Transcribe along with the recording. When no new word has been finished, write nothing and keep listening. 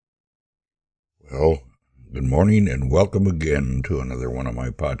Well, good morning and welcome again to another one of my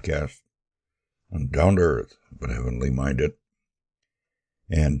podcasts on Down to Earth, but Heavenly Minded.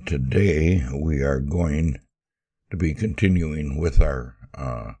 And today we are going to be continuing with our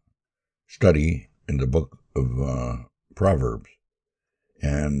study in the book of Proverbs.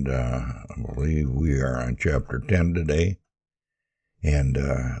 And I believe we are on chapter 10 today. And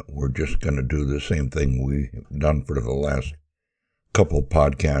we're just going to do the same thing we've done for the last couple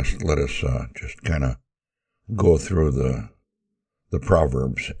podcasts. Let us just kind of go through the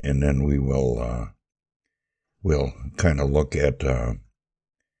Proverbs, and then we'll kind of look at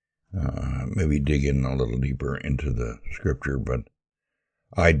maybe dig in a little deeper into the scripture. But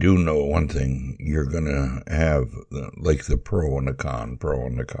I do know one thing: you're gonna have the pro and the con,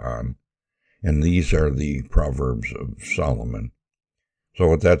 and these are the Proverbs of Solomon. So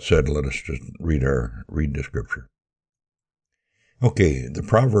with that said, let us just read the scripture. Okay, the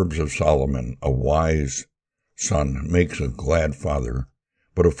Proverbs of Solomon: a wise son makes a glad father,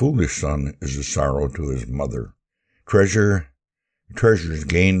 but a foolish son is a sorrow to his mother. Treasures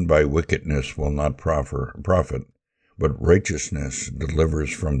gained by wickedness will not profit, but righteousness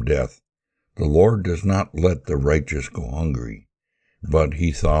delivers from death. The Lord does not let the righteous go hungry, but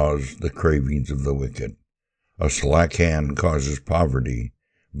he thaws the cravings of the wicked. A slack hand causes poverty,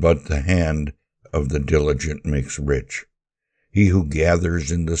 but the hand of the diligent makes rich. He who gathers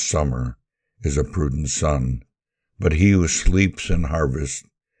in the summer is a prudent son, but he who sleeps in harvest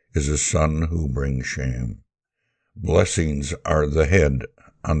is a son who brings shame. Blessings are the head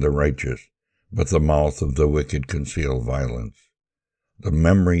on the righteous, but the mouth of the wicked conceal violence. The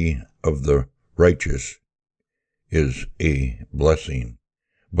memory of the righteous is a blessing,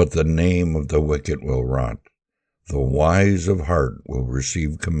 but the name of the wicked will rot. The wise of heart will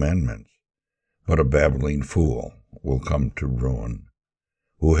receive commandments, but a babbling fool will come to ruin.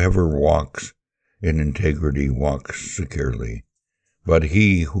 Whoever walks in integrity walks securely, but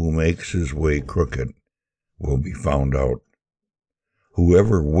he who makes his way crooked will be found out.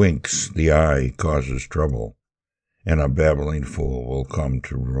 Whoever winks the eye causes trouble, and a babbling fool will come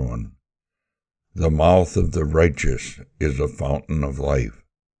to ruin. The mouth of the righteous is a fountain of life,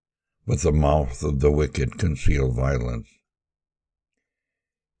 but the mouth of the wicked conceal violence.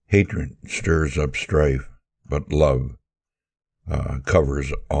 Hatred stirs up strife, but love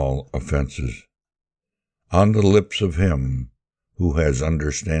covers all offenses. On the lips of him who has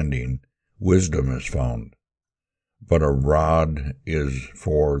understanding, wisdom is found, but a rod is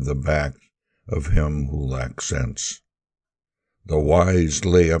for the back of him who lacks sense. The wise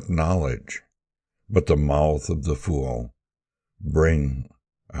lay up knowledge, but the mouth of the fool bring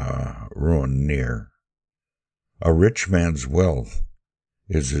ruin near. A rich man's wealth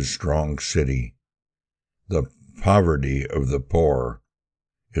is his strong city. The poverty of the poor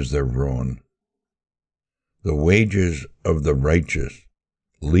is their ruin. The wages of the righteous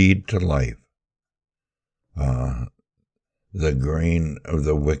lead to life. The gain of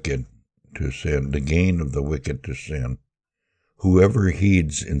the wicked to sin. Whoever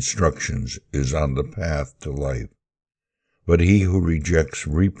heeds instructions is on the path to life, but he who rejects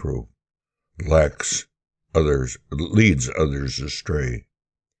reproof leads others astray.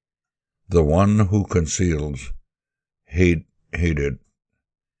 The one who conceals hated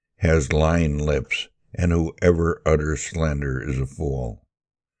has lying lips, and whoever utters slander is a fool.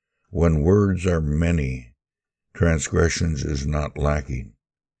 When words are many, transgressions is not lacking,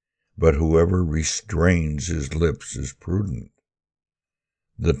 but whoever restrains his lips is prudent.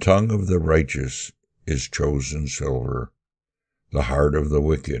 The tongue of the righteous is chosen silver, the heart of the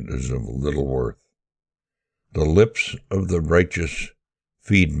wicked is of little worth. The lips of the righteous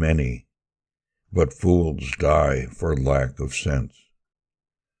feed many, but fools die for lack of sense.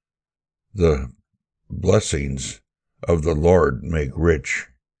 The blessings of the Lord make rich,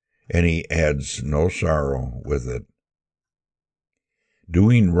 and he adds no sorrow with it.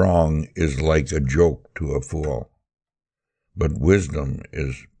 Doing wrong is like a joke to a fool, but wisdom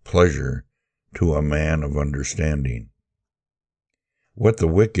is pleasure to a man of understanding. What the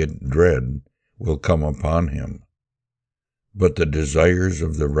wicked dread will come upon him, but the desires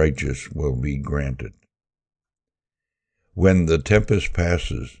of the righteous will be granted. When the tempest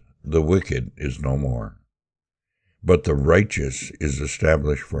passes, the wicked is no more, but the righteous is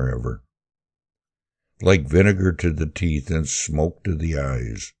established forever. Like vinegar to the teeth and smoke to the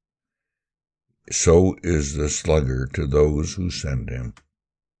eyes, so is the sluggard to those who send him.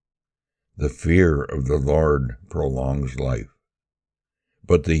 The fear of the Lord prolongs life,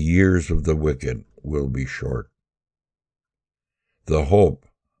 but the years of the wicked will be short. The hope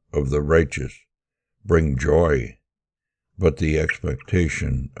of the righteous brings joy, but the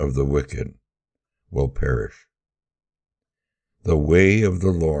expectation of the wicked will perish. The way of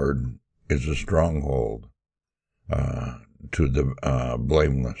the Lord is a stronghold to the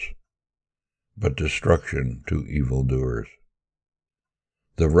blameless, but destruction to evildoers.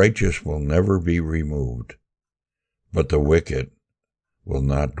 The righteous will never be removed, but the wicked will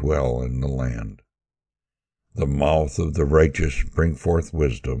not dwell in the land. The mouth of the righteous bring forth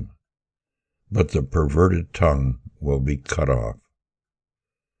wisdom, but the perverted tongue will be cut off.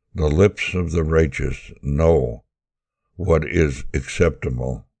 The lips of the righteous know what is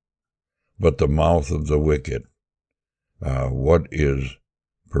acceptable, but the mouth of the wicked, what is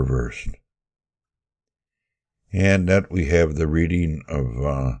perverse. And that we have the reading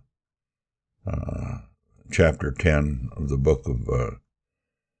of chapter 10 of the book of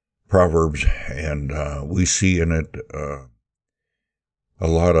Proverbs, and we see in it a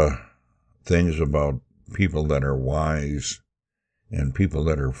lot of things about people that are wise and people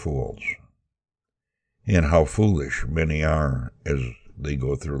that are fools, and how foolish many are as they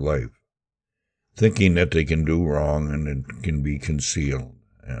go through life, thinking that they can do wrong and it can be concealed,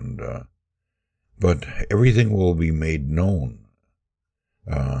 and but everything will be made known.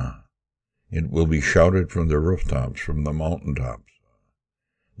 It will be shouted from the rooftops, from the mountaintops.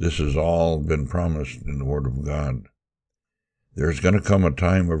 This has all been promised in the Word of God. There's going to come a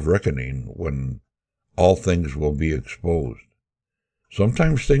time of reckoning when all things will be exposed.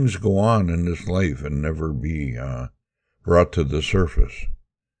 Sometimes things go on in this life and never be brought to the surface,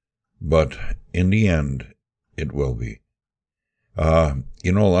 but in the end, it will be. A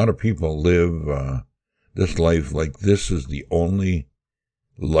lot of people live this life like this is the only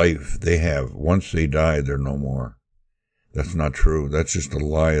life they have. Once they die, they're no more. That's not true. That's just a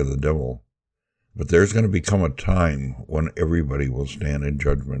lie of the devil. But there's going to become a time when everybody will stand in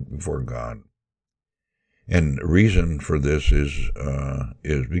judgment before God. And the reason for this is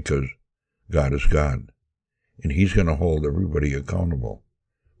because God is God. And He's going to hold everybody accountable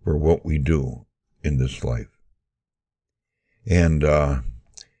for what we do in this life. And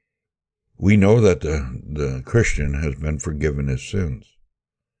we know that the Christian has been forgiven his sins.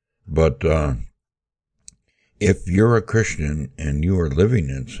 But if you're a Christian and you are living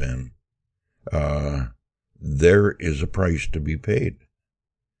in sin, there is a price to be paid.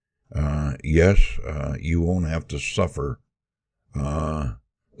 Yes, you won't have to suffer the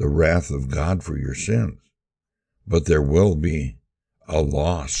wrath of God for your sins, but there will be a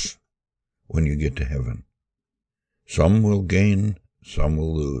loss when you get to heaven. Some will gain, some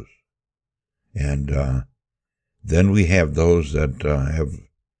will lose. And then we have those that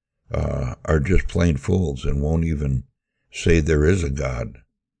are just plain fools and won't even say there is a God.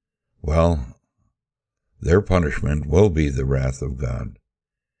 Well, their punishment will be the wrath of God,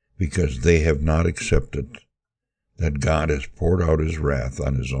 because they have not accepted that God has poured out His wrath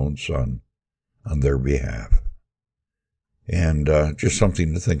on His own Son on their behalf. And just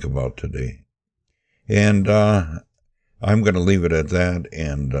something to think about today. And I'm going to leave it at that,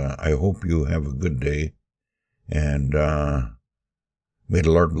 and I hope you have a good day, and may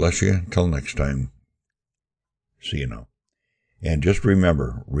the Lord bless you. Until next time, see you now. And just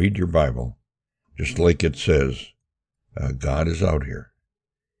remember, read your Bible, just like it says, God is out here,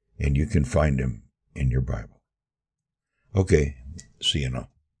 and you can find Him in your Bible. Okay, see you now.